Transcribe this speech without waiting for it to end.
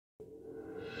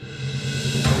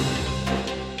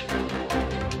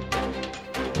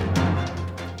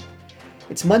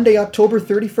It's Monday, October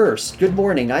 31st. Good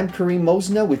morning, I'm Kareem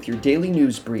Mosna with your daily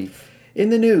news brief. In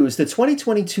the news, the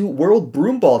 2022 World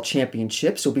Broomball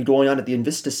Championships will be going on at the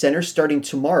Invista Center starting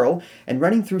tomorrow and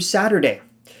running through Saturday.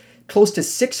 Close to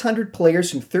 600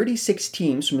 players from 36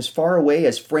 teams from as far away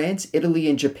as France, Italy,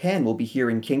 and Japan will be here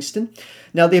in Kingston.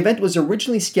 Now, the event was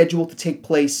originally scheduled to take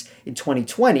place in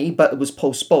 2020, but it was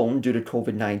postponed due to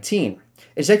COVID-19.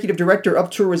 Executive Director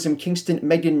of Tourism Kingston,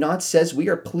 Megan Knott, says, "We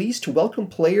are pleased to welcome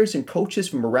players and coaches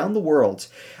from around the world.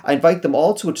 I invite them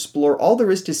all to explore all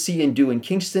there is to see and do in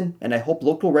Kingston, and I hope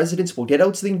local residents will get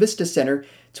out to the Invista Center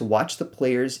to watch the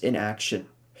players in action."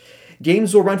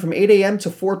 Games will run from 8 a.m. to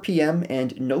 4 p.m.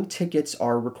 and no tickets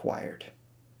are required.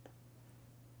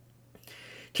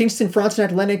 Kingston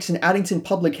Frontenac Lennox and Addington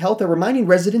Public Health are reminding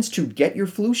residents to get your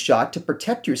flu shot to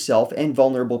protect yourself and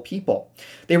vulnerable people.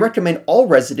 They recommend all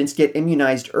residents get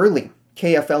immunized early.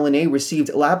 KFL&A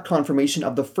received lab confirmation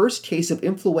of the first case of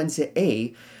influenza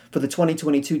A for the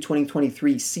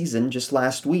 2022-2023 season just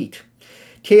last week.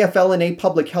 KFL&A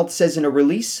Public Health says in a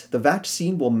release, the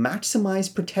vaccine will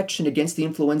maximize protection against the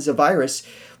influenza virus,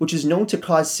 which is known to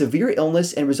cause severe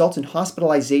illness and result in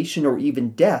hospitalization or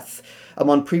even death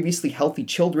among previously healthy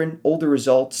children, older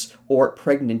adults, or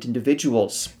pregnant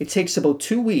individuals. It takes about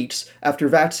 2 weeks after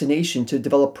vaccination to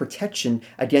develop protection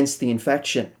against the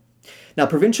infection. Now,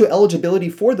 provincial eligibility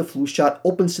for the flu shot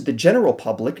opens to the general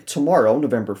public tomorrow,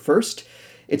 November 1st.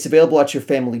 It's available at your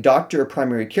family doctor or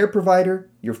primary care provider,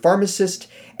 your pharmacist,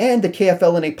 and the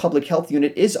KFL&A Public Health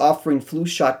Unit is offering flu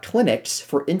shot clinics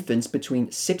for infants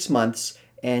between 6 months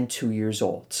and 2 years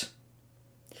old.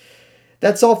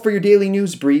 That's all for your daily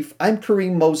news brief. I'm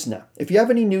Kareem Mosna. If you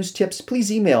have any news tips,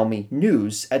 please email me,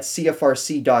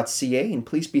 news@cfrc.ca, and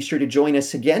please be sure to join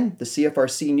us again, the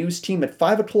CFRC News team, at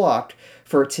 5 o'clock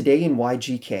for Today in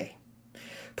YGK.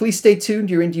 Please stay tuned.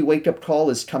 Your Indie Wake Up Call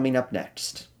is coming up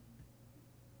next.